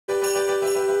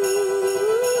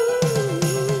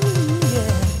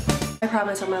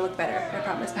promise I'm gonna look better. I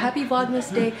promise. But happy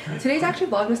Vlogmas Day. Today's actually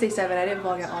Vlogmas Day 7. I didn't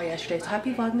vlog at all yesterday. So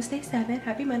happy Vlogmas Day 7.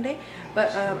 Happy Monday.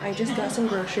 But I just got some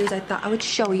groceries. I thought I would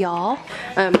show y'all.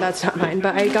 That's not mine.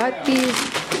 But I got these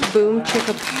Boom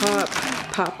Chicka Pop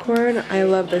popcorn. I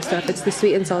love this stuff. It's the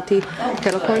sweet and salty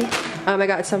kettle corn. I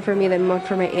got some for me, then one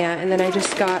for my aunt. And then I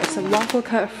just got some waffle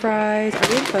cut fries. Are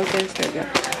we in focus? There we go.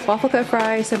 Waffle cut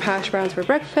fries, some hash browns for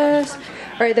breakfast.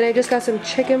 Alright, then I just got some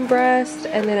chicken breast,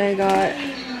 and then I got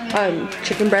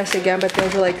chicken breast again, but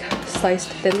those are like sliced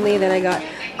thinly. Then I got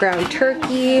ground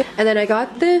turkey, and then I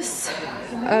got this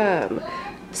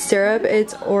syrup.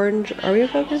 It's orange. Are we in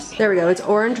focus? There we go. It's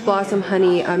orange blossom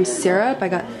honey syrup. I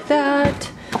got that.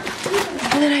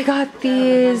 And then I got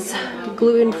these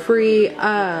gluten-free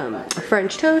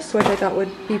French toast, which I thought would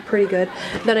be pretty good.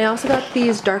 Then I also got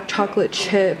these dark chocolate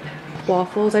chip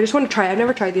waffles. I just want to try it. I've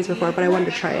never tried these before, but I wanted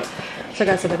to try it. So I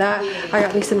got some of that. I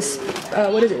got me some,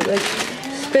 what is it, like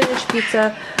spinach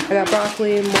pizza. I got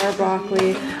broccoli, more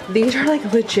broccoli. These are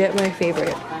like legit my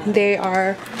favorite. They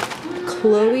are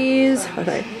Chloe's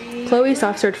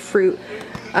soft served fruit,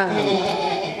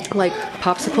 like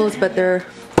popsicles, but they're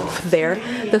there.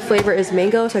 The flavor is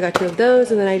mango, so I got 2 of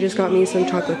those, and then I just got me some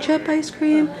chocolate chip ice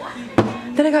cream.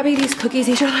 Then I got me these cookies.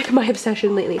 These are like my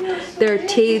obsession lately. They're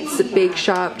Tate's Bake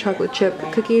Shop chocolate chip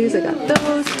cookies. I got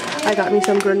those. I got me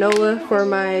some granola for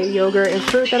my yogurt and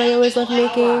fruit that I always love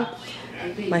making.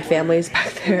 My family's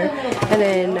back there. And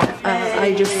then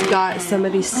I just got some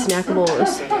of these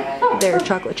snackables. They're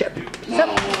chocolate chip. So,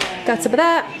 got some of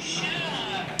that.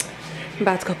 I'm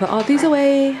about to go put all these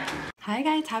away. Hi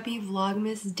guys, happy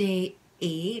Vlogmas Day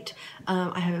 8.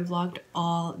 I haven't vlogged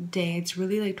all day. It's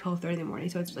really like 12:30 in the morning,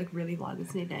 so it's like really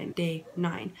Vlogmas Day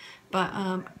 9. But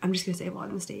I'm just gonna say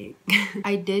Vlogmas Day 8.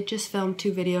 I did just film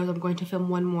 2 videos. I'm going to film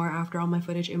one more after all my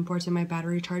footage imports and my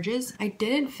battery charges. I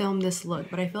didn't film this look,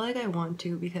 but I feel like I want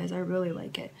to because I really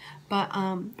like it. But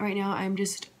right now I'm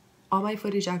just, all my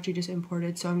footage actually just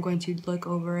imported, so I'm going to look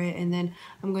over it, and then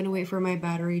I'm going to wait for my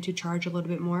battery to charge a little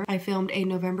bit more. I filmed a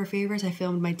November favorites. I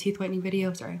filmed my teeth whitening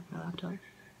video. Sorry, my laptop.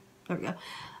 There we go.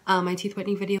 My teeth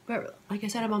whitening video. But like I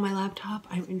said, I'm on my laptop.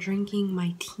 I'm drinking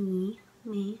my tea.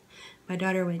 My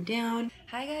daughter went down.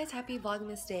 Hi guys, happy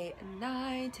Vlogmas Day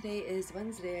 9. Today is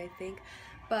Wednesday, I think.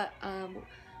 But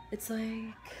it's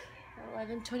like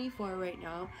 11:24 right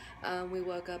now. We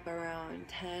woke up around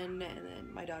 10, and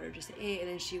then my daughter just ate, and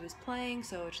then she was playing,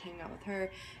 so I was just hanging out with her,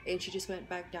 and she just went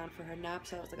back down for her nap.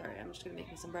 So I was like, all right, I'm just gonna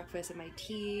make me some breakfast and my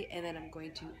tea, and then I'm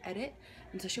going to edit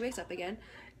until she wakes up again.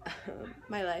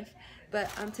 My life. But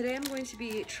today I'm going to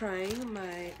be trying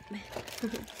my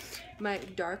my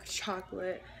dark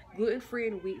chocolate gluten-free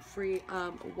and wheat-free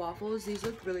waffles. These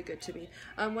look really good to me.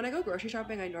 When I go grocery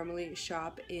shopping, I normally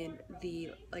shop in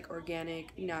the like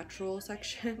organic natural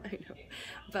section. I know,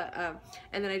 but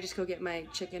and then I just go get my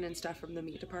chicken and stuff from the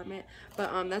meat department.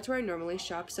 But that's where I normally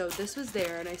shop. So this was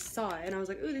there, and I saw it, and I was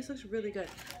like, ooh, this looks really good.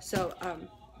 So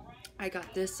I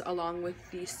got this along with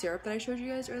the syrup that I showed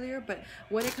you guys earlier. But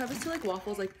when it comes to like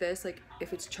waffles like this, like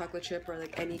if it's chocolate chip or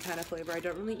like any kind of flavor, I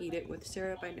don't really eat it with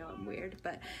syrup. I know I'm weird,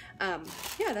 but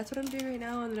yeah, that's what I'm doing right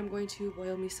now. And then I'm going to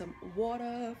boil me some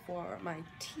water for my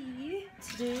tea.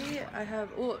 Today I have,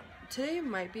 well, today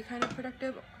might be kind of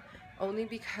productive only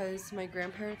because my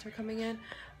grandparents are coming in.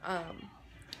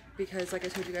 Because like I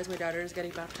told you guys, my daughter is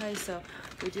getting baptized, so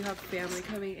we do have family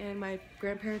coming in. My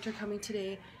grandparents are coming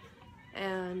today,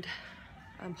 and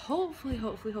hopefully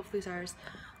Cyrus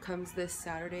comes this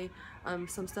Saturday.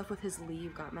 Some stuff with his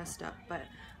leave got messed up, but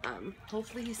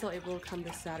hopefully he's still able to come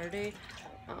this Saturday.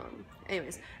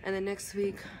 Anyways, and then next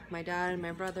week my dad and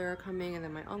my brother are coming, and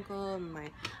then my uncle and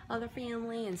my other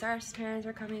family and Cyrus's parents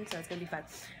are coming, so it's gonna be fun.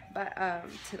 But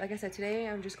like I said, today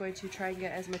I'm just going to try and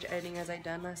get as much editing as I've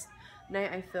done. Last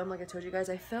night I filmed, like I told you guys,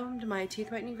 I filmed my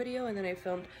teeth whitening video, and then I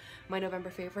filmed my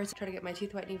November favorites. Try to get my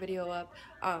teeth whitening video up.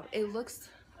 It looks,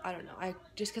 I don't know,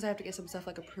 just because I have to get some stuff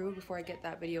like approved before I get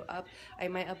that video up. I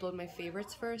might upload my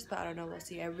favorites first, but I don't know, we'll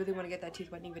see. I really want to get that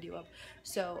teeth whitening video up.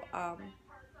 So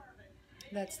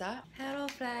that's that. Hello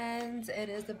friends, it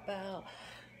is about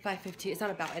 5:15. It's not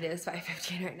about, it is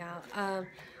 5:15 right now.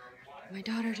 My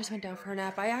daughter just went down for a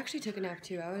nap. I actually took a nap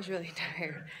too. I was really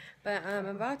tired. But I'm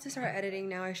about to start editing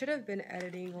now. I should have been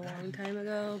editing a long time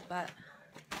ago, but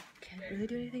can't really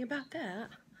do anything about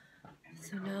that.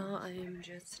 So now I'm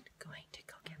just going to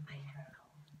go get my hair out.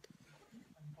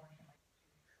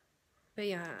 But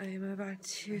yeah, I'm about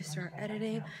to start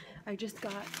editing. I just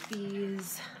got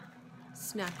these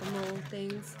snackable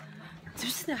things to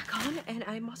snack on, and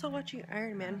I'm also watching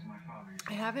Iron Man.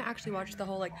 I haven't actually watched the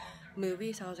whole like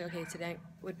movie, so I was like, okay, today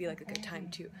would be like a good time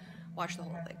to watch the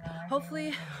whole thing.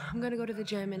 Hopefully I'm gonna go to the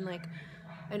gym in like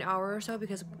an hour or so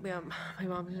because my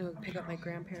mom's gonna pick up my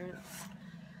grandparents.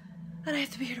 And I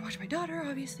have to be here to watch my daughter,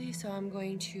 obviously, so I'm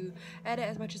going to edit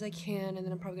as much as I can, and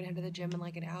then I'm probably gonna head to the gym in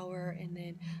like an hour, and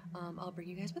then I'll bring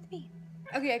you guys with me.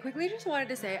 Okay, I quickly just wanted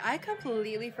to say, I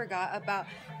completely forgot about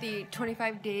the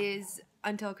 25 days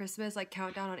until Christmas, like,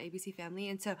 countdown on ABC Family,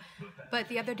 and so, but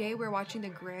the other day we were watching The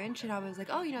Grinch, and I was like,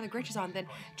 oh, you know, The Grinch is on. Then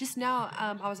just now,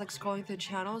 I was like scrolling through the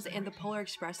channels, and the Polar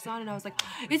Express is on, and I was like,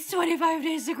 it's 25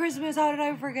 days to Christmas, how did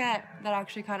I forget? That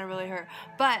actually kind of really hurt,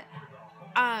 but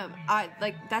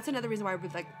that's another reason why I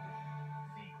would like,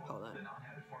 hold on,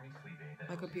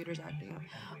 my computer's acting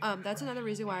up. That's another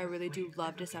reason why I really do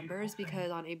love December's, because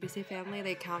on ABC Family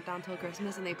they count down till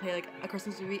Christmas and they play like a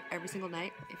Christmas movie every single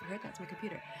night. If you heard, that's my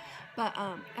computer. But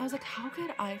I was like, how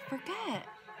could I forget?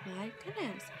 My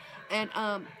goodness. And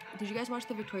did you guys watch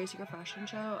the Victoria's Secret fashion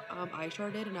show? I sure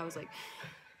did, and I was like,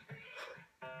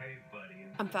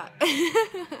 I'm fat.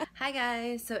 Hi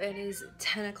guys, so it is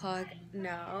 10 o'clock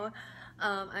now.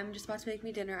 I'm just about to make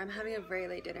me dinner. I'm having a very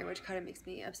late dinner, which kind of makes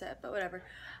me upset, but whatever.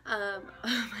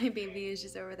 My baby is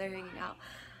just over there hanging out.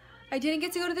 I didn't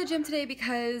get to go to the gym today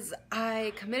because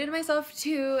I committed myself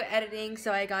to editing,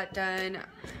 so I got done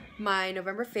my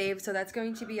November fave, so that's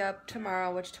going to be up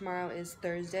tomorrow, which tomorrow is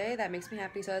Thursday. That makes me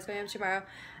happy, so that's going up tomorrow.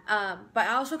 But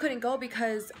I also couldn't go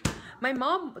because my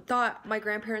mom thought my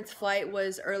grandparents' flight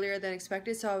was earlier than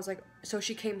expected, so I was like, so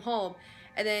she came home,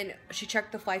 and then she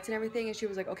checked the flights and everything, and she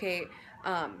was like, okay,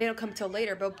 they don't come till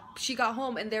later. But she got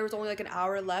home and there was only like an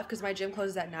hour left because my gym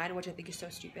closes at 9, which I think is so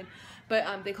stupid.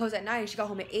 But they closed at 9 and she got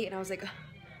home at 8, and I was like,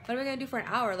 what am I gonna do for an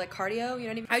hour? Like cardio, you know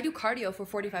what I mean? I do cardio for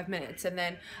 45 minutes and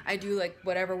then I do like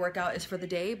whatever workout is for the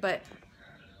day, but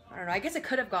I don't know, I guess it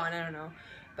could have gone, I don't know.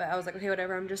 But I was like, okay,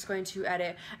 whatever, I'm just going to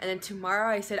edit. And then tomorrow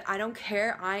I said, I don't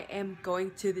care, I am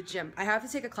going to the gym. I have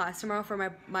to take a class tomorrow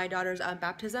for my daughter's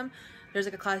baptism. There's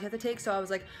like a class you have to take, so I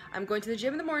was like, I'm going to the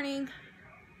gym in the morning,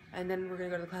 and then we're gonna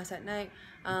go to the class at night.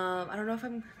 I don't know if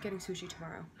I'm getting sushi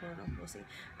tomorrow. I don't know, we'll see.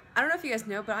 I don't know if you guys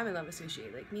know, but I'm in love with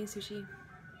sushi. Like, me and sushi,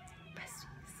 besties.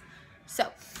 So,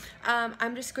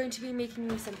 I'm just going to be making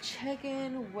me some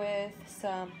chicken with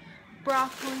some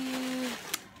broccoli.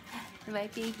 And my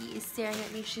baby is staring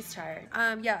at me, she's tired.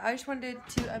 Yeah, I just wanted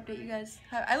to update you guys.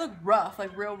 I look rough,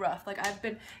 like real rough. Like, I've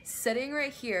been sitting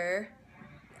right here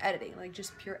editing, like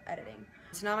just pure editing.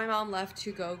 So now my mom left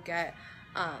to go get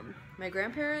my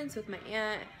grandparents with my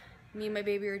aunt. Me and my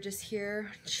baby are just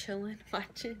here chilling,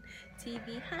 watching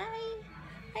TV.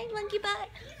 Hi monkey butt.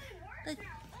 Look,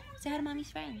 say hi to mommy's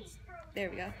friends. There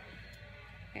we go.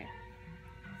 Here,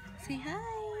 say hi.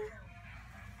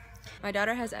 My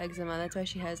daughter has eczema, that's why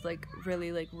she has like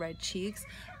really like red cheeks,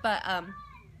 but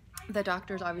the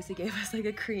doctors obviously gave us like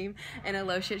a cream and a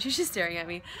lotion. She's just staring at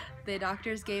me. The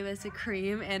doctors gave us a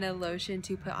cream and a lotion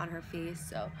to put on her face,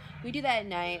 so we do that at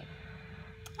night.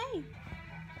 Hi.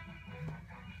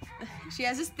 She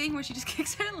has this thing where she just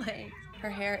kicks her legs. Her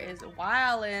hair is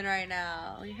wildin' right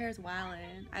now. Your hair is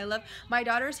wildin'. I love, my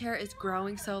daughter's hair is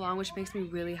growing so long, which makes me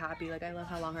really happy. Like, I love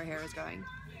how long her hair is growing.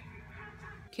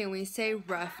 Can we say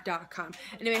rough.com?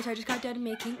 Anyway, so I just got done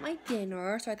making my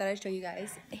dinner, so I thought I'd show you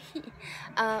guys.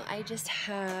 I just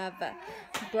have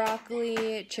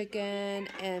broccoli, chicken,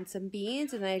 and some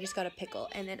beans, and then I just got a pickle,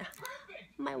 and then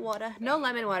my water. No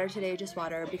lemon water today, just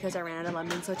water, because I ran out of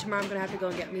lemons, so tomorrow I'm gonna have to go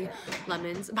and get me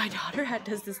lemons. My daughter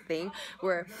does this thing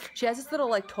where she has this little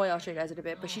like toy, I'll show you guys in a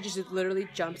bit, but she just literally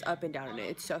jumps up and down in it.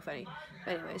 It's so funny.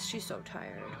 But anyways, she's so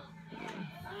tired.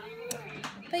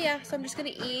 But yeah, so I'm just gonna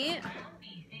eat.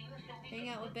 Hang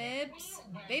out with Bibs.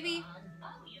 Baby.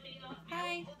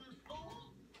 Hi.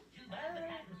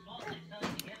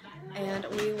 And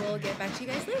we will get back to you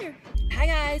guys later. Hi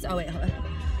guys. Oh wait, hold on.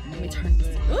 Let me turn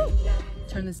this. Ooh!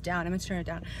 Turn this down. I'm gonna turn it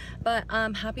down. But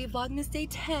happy Vlogmas day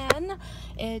 10.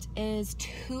 It is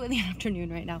 2 in the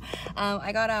afternoon right now.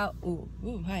 I got out.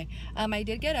 Ooh, hi. I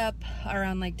did get up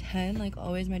around like 10, like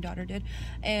always my daughter did.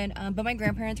 And but my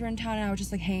grandparents were in town and I was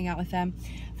just like hanging out with them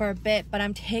for a bit. But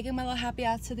I'm taking my little happy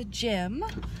ass to the gym,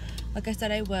 like I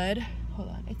said I would. Hold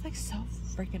on, it's like so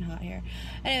freaking hot here.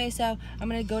 Anyway, so I'm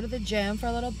gonna go to the gym for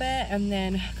a little bit and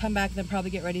then come back and then probably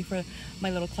get ready for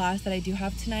my little class that I do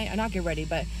have tonight. Or not get ready,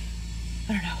 but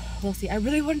I don't know, we'll see. I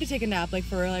really wanted to take a nap, like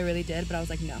for real, I really did, but I was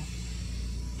like, no.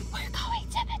 We're going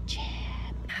to the gym.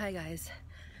 Hi guys,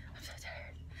 I'm so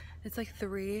tired. It's like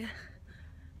 3:40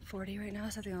 right now,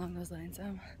 something along those lines.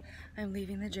 I'm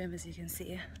leaving the gym, as you can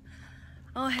see.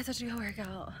 Oh, I had such a good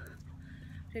workout.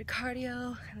 Did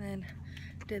cardio and then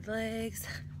did legs,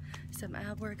 some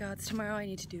ab workouts. Tomorrow I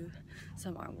need to do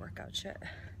some arm workout shit.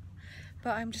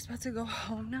 But I'm just about to go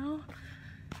home now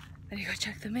I need to go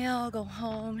check the mail, go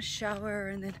home, shower,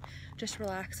 and then just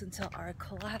relax until our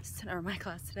class, or my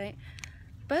class tonight.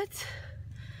 But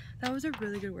that was a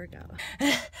really good workout.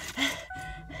 That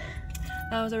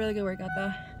was a really good workout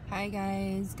though. Hi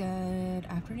guys, good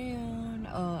afternoon.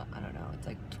 I don't know, it's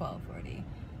like 12:40.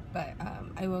 But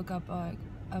I woke up like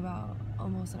about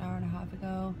almost an hour and a half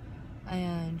ago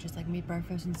and just like made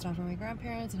breakfast and stuff for my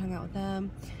grandparents and hung out with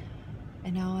them.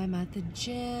 And now I'm at the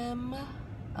gym.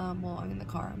 Well, I'm in the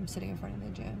car. I'm sitting in front of the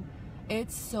gym.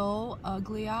 It's so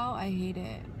ugly out. I hate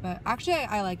it. But actually,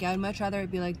 I like it. I'd much rather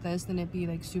it be like this than it be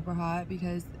like super hot,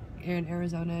 because in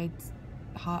Arizona, it's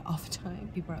hot all the time.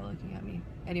 People are looking at me.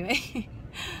 Anyway,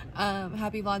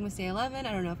 happy Vlogmas Day 11.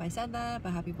 I don't know if I said that,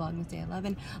 but happy Vlogmas Day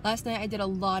 11. Last night I did a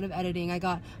lot of editing. I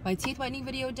got my teeth whitening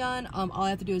video done. All I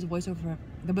have to do is a voiceover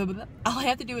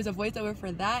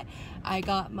for that. I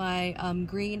got my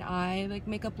green eye like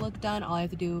makeup look done. All I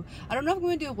have to do, I don't know if I'm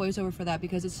going to do a voiceover for that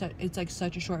because it's like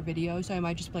such a short video, so I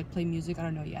might just like play music. I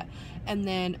don't know yet. And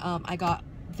then I got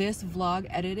this vlog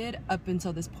edited up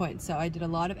until this point, so I did a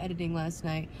lot of editing last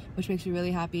night, which makes me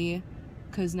really happy,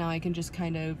 because now I can just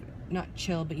kind of not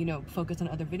chill, but you know, focus on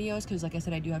other videos, because like I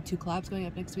said, I do have 2 collabs going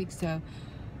up next week, so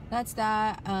that's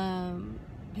that.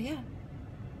 But yeah,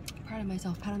 I'm proud of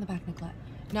myself. Pat on the back, Nicolette.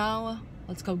 Now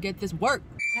let's go get this work.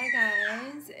 Hi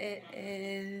guys, it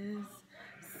is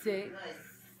 6:15,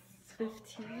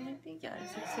 I think. Yeah,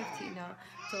 it's 6:15 now.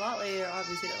 It's a lot later,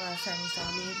 obviously, the last time you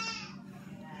saw me.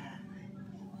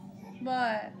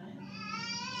 What?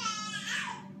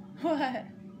 What?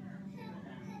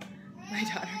 My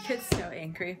daughter gets so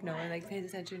angry if no one like pays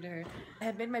attention to her. I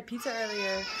had made my pizza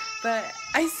earlier, but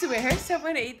I swear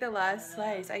someone ate the last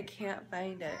slice. I can't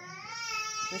find it,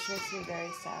 which makes me very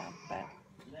sad. But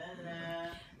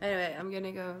anyway, I'm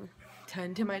gonna go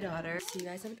tend to my daughter. See you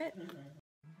guys in a bit.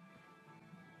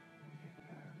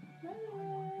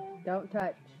 Don't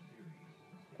touch.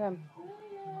 Come.